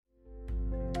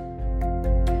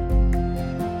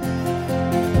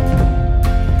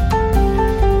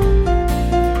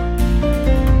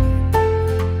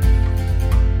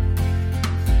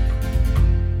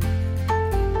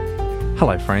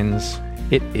Hello friends,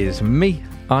 it is me.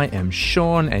 I am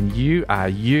Sean and you are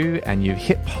you, and you've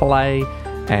hit play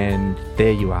and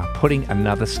there you are, putting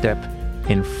another step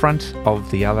in front of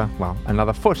the other, well,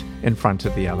 another foot in front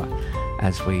of the other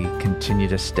as we continue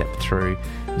to step through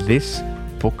this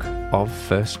book of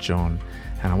 1 John.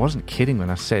 And I wasn't kidding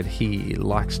when I said he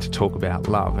likes to talk about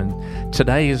love, and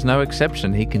today is no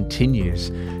exception. He continues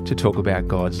to talk about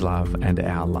God's love and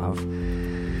our love.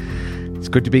 It's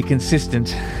good to be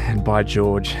consistent, and by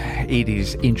George, it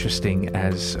is interesting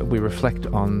as we reflect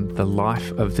on the life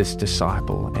of this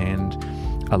disciple and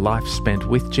a life spent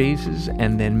with Jesus,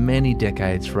 and then many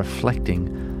decades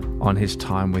reflecting on his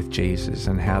time with Jesus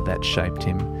and how that shaped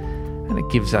him. And it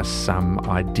gives us some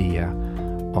idea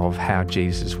of how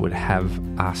Jesus would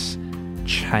have us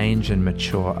change and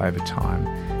mature over time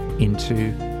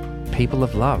into people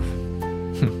of love.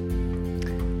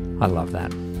 I love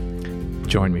that.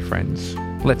 Join me, friends.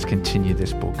 Let's continue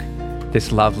this book,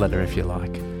 this love letter, if you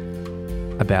like,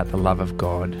 about the love of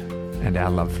God and our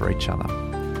love for each other.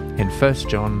 In 1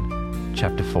 John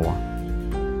chapter 4.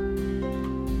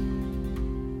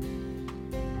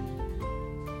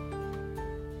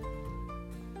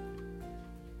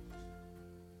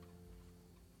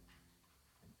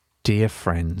 Dear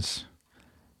friends,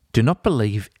 do not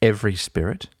believe every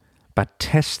spirit, but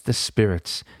test the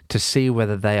spirits to see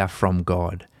whether they are from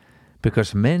God,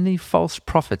 because many false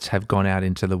prophets have gone out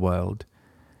into the world.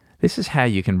 This is how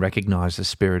you can recognize the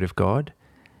Spirit of God.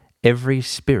 Every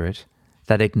spirit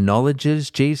that acknowledges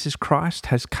Jesus Christ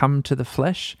has come to the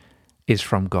flesh is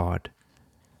from God.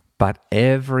 But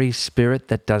every spirit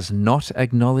that does not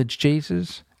acknowledge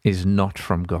Jesus is not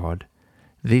from God.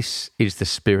 This is the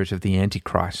spirit of the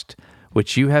Antichrist,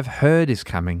 which you have heard is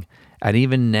coming, and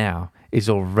even now is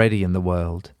already in the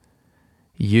world.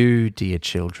 You, dear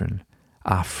children,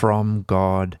 are from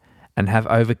God and have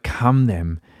overcome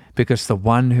them, because the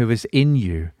one who is in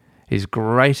you is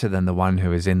greater than the one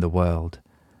who is in the world.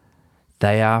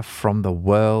 They are from the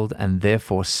world and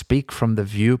therefore speak from the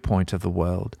viewpoint of the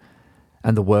world,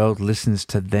 and the world listens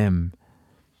to them.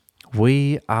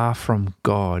 We are from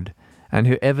God, and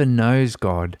whoever knows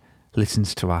God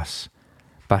listens to us.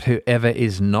 But whoever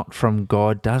is not from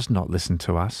God does not listen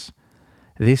to us.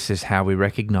 This is how we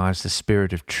recognize the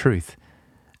spirit of truth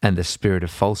and the spirit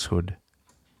of falsehood.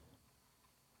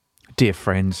 Dear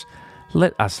friends,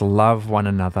 let us love one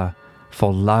another,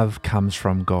 for love comes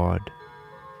from God.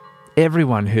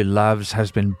 Everyone who loves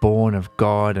has been born of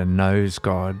God and knows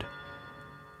God.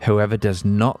 Whoever does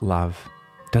not love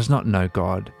does not know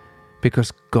God,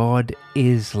 because God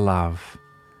is love.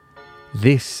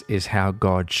 This is how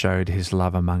God showed his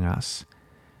love among us.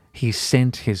 He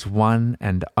sent his one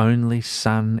and only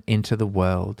Son into the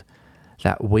world,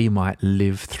 that we might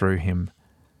live through him.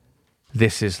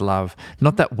 This is love,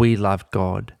 not that we loved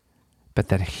God, but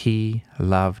that he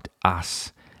loved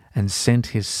us and sent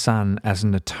his Son as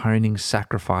an atoning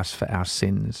sacrifice for our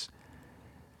sins.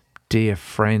 Dear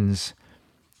friends,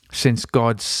 since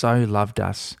God so loved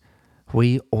us,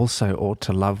 we also ought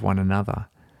to love one another.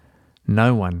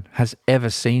 No one has ever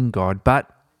seen God, but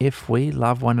if we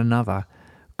love one another,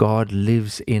 God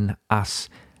lives in us,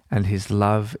 and his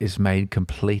love is made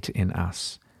complete in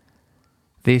us.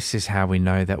 This is how we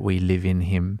know that we live in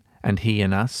him, and he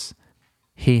in us.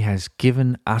 He has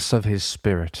given us of his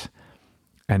Spirit,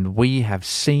 and we have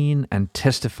seen and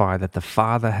testify that the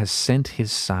Father has sent his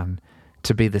Son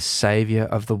to be the Saviour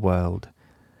of the world.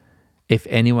 If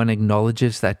anyone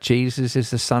acknowledges that Jesus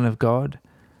is the Son of God,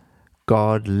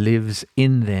 God lives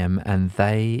in them and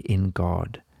they in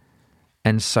God.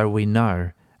 And so we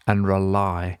know and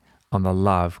rely on the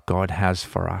love God has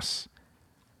for us.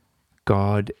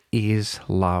 God is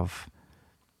love.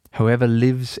 Whoever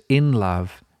lives in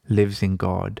love lives in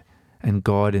God, and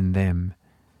God in them.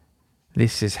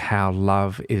 This is how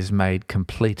love is made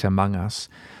complete among us,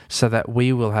 so that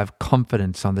we will have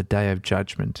confidence on the day of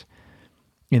judgment.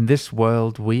 In this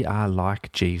world we are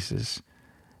like Jesus.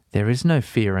 There is no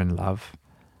fear in love,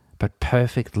 but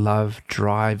perfect love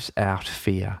drives out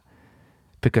fear,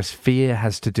 because fear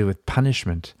has to do with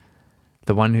punishment.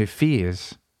 The one who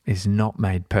fears is not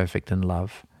made perfect in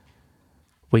love.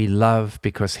 We love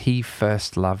because he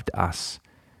first loved us.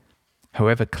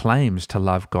 Whoever claims to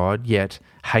love God yet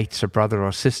hates a brother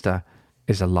or sister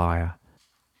is a liar.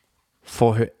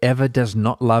 For whoever does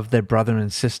not love their brother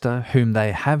and sister whom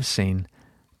they have seen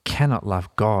cannot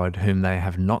love God whom they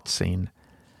have not seen.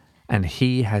 And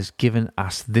he has given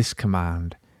us this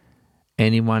command: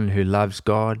 anyone who loves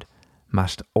God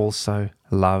must also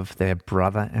love their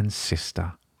brother and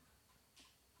sister.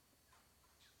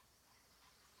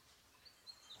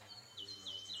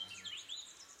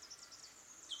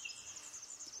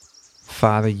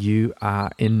 Father, you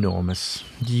are enormous.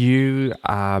 You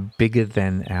are bigger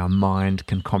than our mind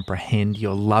can comprehend.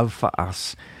 Your love for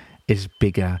us is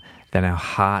bigger than our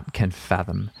heart can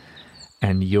fathom.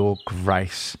 And your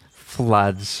grace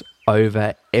floods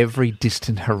over every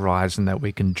distant horizon that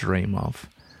we can dream of.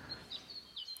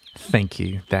 Thank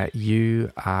you that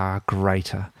you are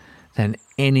greater than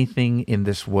anything in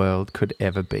this world could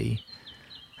ever be,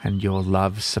 and your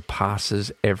love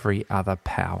surpasses every other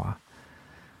power.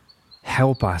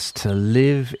 Help us to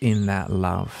live in that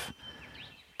love,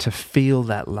 to feel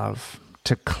that love,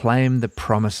 to claim the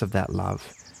promise of that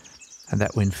love, and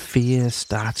that when fear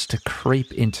starts to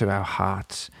creep into our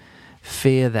hearts,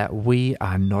 fear that we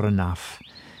are not enough,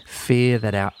 fear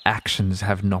that our actions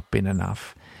have not been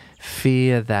enough,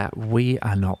 fear that we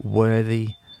are not worthy,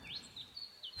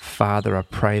 Father, I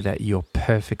pray that your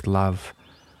perfect love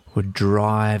would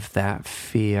drive that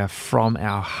fear from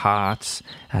our hearts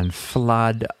and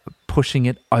flood, pushing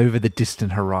it over the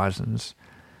distant horizons,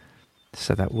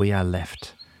 so that we are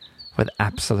left with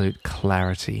absolute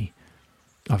clarity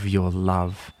of your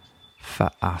love for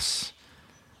us.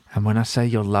 And when I say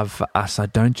your love for us, I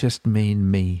don't just mean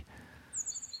me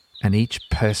and each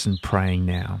person praying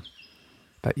now,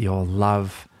 but your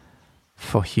love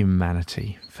for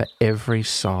humanity, for every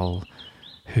soul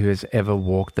who has ever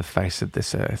walked the face of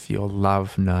this earth. Your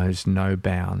love knows no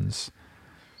bounds.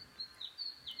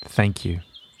 Thank you,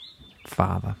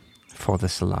 Father, for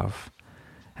this love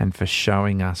and for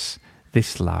showing us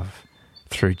this love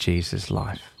through Jesus'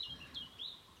 life.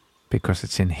 Because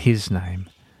it's in his name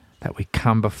that we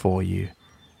come before you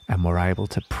and we're able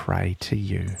to pray to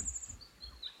you.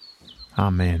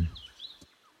 Amen.